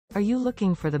Are you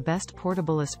looking for the best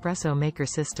portable espresso maker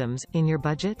systems, in your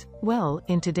budget? Well,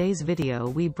 in today's video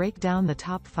we break down the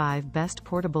top 5 best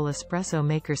portable espresso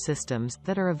maker systems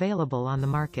that are available on the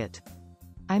market.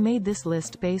 I made this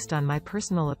list based on my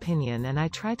personal opinion and I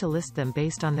try to list them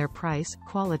based on their price,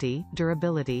 quality,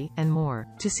 durability, and more.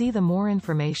 To see the more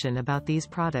information about these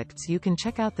products you can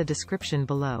check out the description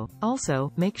below.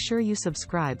 Also, make sure you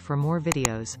subscribe for more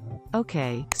videos.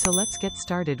 Okay, so let's get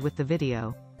started with the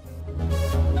video.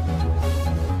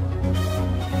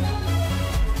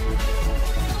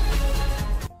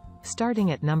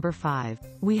 Starting at number 5,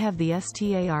 we have the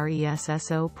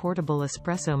STARESSO Portable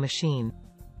Espresso Machine.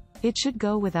 It should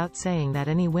go without saying that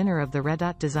any winner of the Red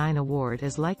Dot Design Award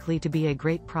is likely to be a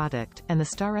great product, and the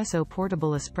STARESSO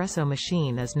Portable Espresso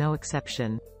Machine is no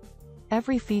exception.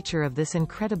 Every feature of this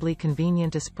incredibly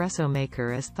convenient espresso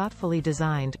maker is thoughtfully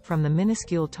designed, from the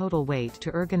minuscule total weight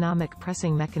to ergonomic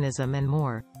pressing mechanism and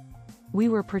more. We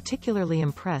were particularly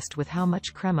impressed with how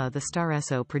much crema the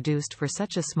STARESSO produced for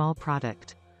such a small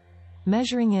product.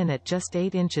 Measuring in at just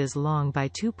 8 inches long by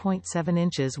 2.7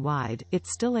 inches wide,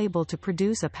 it's still able to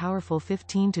produce a powerful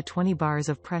 15 to 20 bars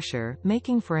of pressure,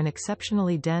 making for an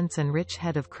exceptionally dense and rich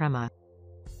head of crema.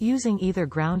 Using either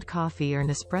ground coffee or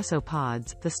Nespresso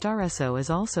pods, the STARESSO is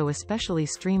also especially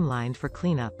streamlined for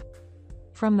cleanup.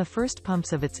 From the first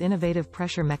pumps of its innovative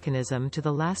pressure mechanism to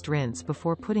the last rinse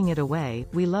before putting it away,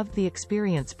 we loved the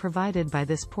experience provided by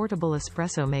this portable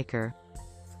espresso maker.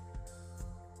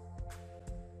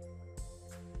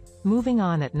 Moving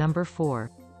on at number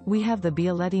 4. We have the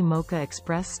Bialetti Moka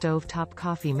Express Stovetop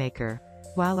Coffee Maker.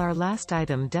 While our last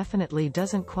item definitely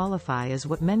doesn't qualify as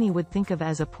what many would think of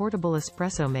as a portable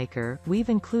espresso maker, we've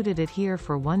included it here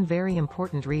for one very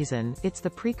important reason: it's the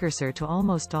precursor to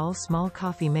almost all small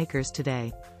coffee makers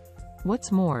today.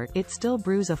 What's more, it still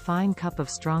brews a fine cup of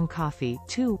strong coffee,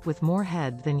 too, with more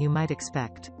head than you might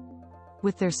expect.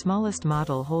 With their smallest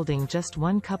model holding just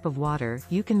 1 cup of water,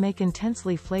 you can make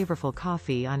intensely flavorful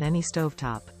coffee on any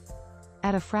stovetop.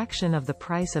 At a fraction of the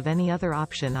price of any other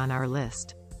option on our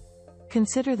list.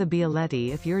 Consider the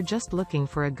Bialetti if you're just looking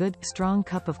for a good, strong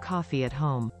cup of coffee at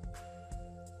home.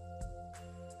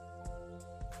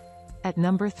 At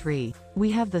number 3, we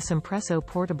have the Simpresso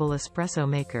Portable Espresso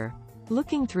Maker.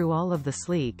 Looking through all of the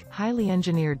sleek, highly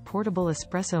engineered portable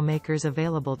espresso makers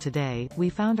available today, we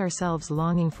found ourselves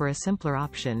longing for a simpler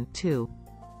option, too.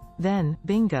 Then,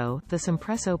 bingo, the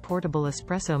Simpresso Portable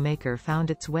Espresso Maker found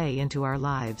its way into our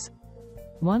lives.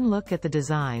 One look at the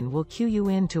design will cue you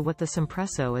into what the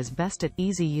Simpresso is best at: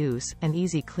 easy use, and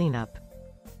easy cleanup.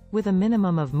 With a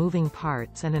minimum of moving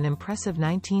parts and an impressive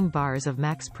 19 bars of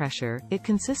max pressure, it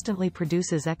consistently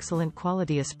produces excellent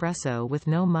quality espresso with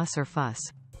no muss or fuss.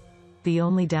 The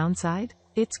only downside?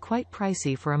 It's quite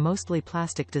pricey for a mostly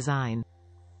plastic design.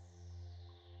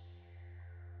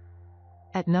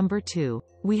 At number 2,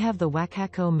 we have the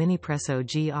Wacaco Minipresso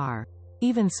GR.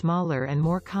 Even smaller and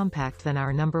more compact than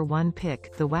our number 1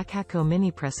 pick, the Wacaco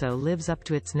Minipresso lives up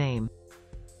to its name.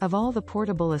 Of all the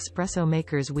portable espresso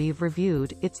makers we've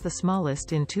reviewed, it's the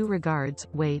smallest in 2 regards: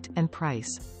 weight and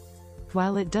price.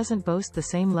 While it doesn't boast the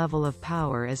same level of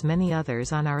power as many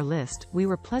others on our list, we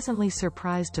were pleasantly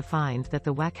surprised to find that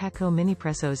the Wacaco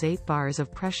Minipresso's 8 bars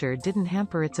of pressure didn't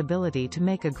hamper its ability to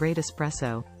make a great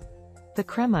espresso. The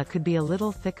crema could be a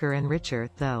little thicker and richer,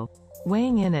 though.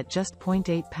 Weighing in at just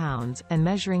 0.8 pounds, and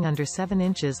measuring under 7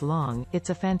 inches long, it's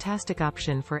a fantastic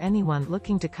option for anyone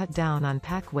looking to cut down on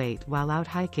pack weight while out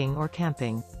hiking or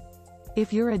camping.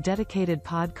 If you're a dedicated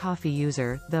pod coffee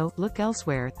user, though, look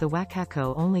elsewhere. The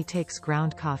Wacaco only takes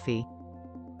ground coffee.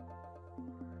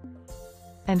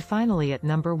 And finally at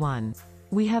number 1.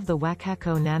 We have the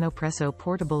Wacaco Nanopresso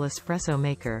Portable Espresso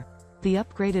Maker. The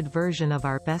upgraded version of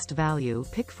our best value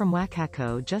pick from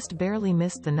Wacaco just barely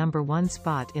missed the number 1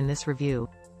 spot in this review.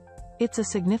 It's a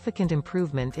significant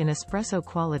improvement in espresso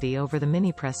quality over the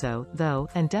Minipresso, though,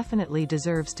 and definitely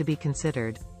deserves to be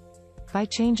considered. By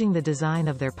changing the design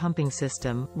of their pumping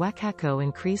system, Wacaco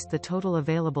increased the total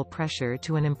available pressure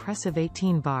to an impressive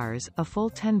 18 bars, a full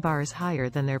 10 bars higher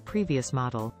than their previous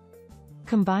model.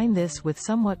 Combine this with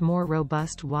somewhat more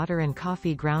robust water and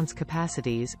coffee grounds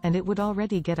capacities, and it would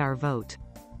already get our vote.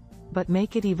 But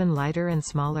make it even lighter and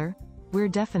smaller? We're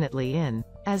definitely in.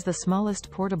 As the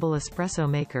smallest portable espresso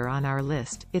maker on our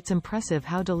list, it's impressive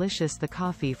how delicious the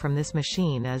coffee from this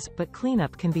machine is, but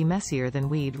cleanup can be messier than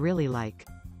we'd really like.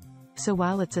 So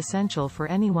while it's essential for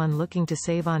anyone looking to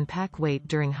save on pack weight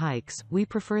during hikes, we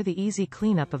prefer the easy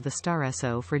cleanup of the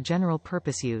STARESSO for general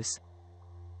purpose use.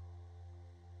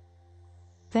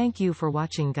 Thank you for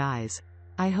watching, guys.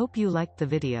 I hope you liked the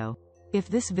video. If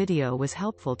this video was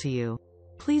helpful to you,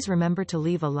 Please remember to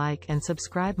leave a like and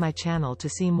subscribe my channel to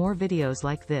see more videos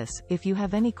like this. If you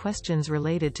have any questions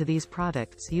related to these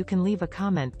products, you can leave a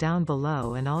comment down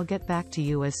below and I'll get back to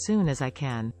you as soon as I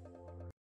can.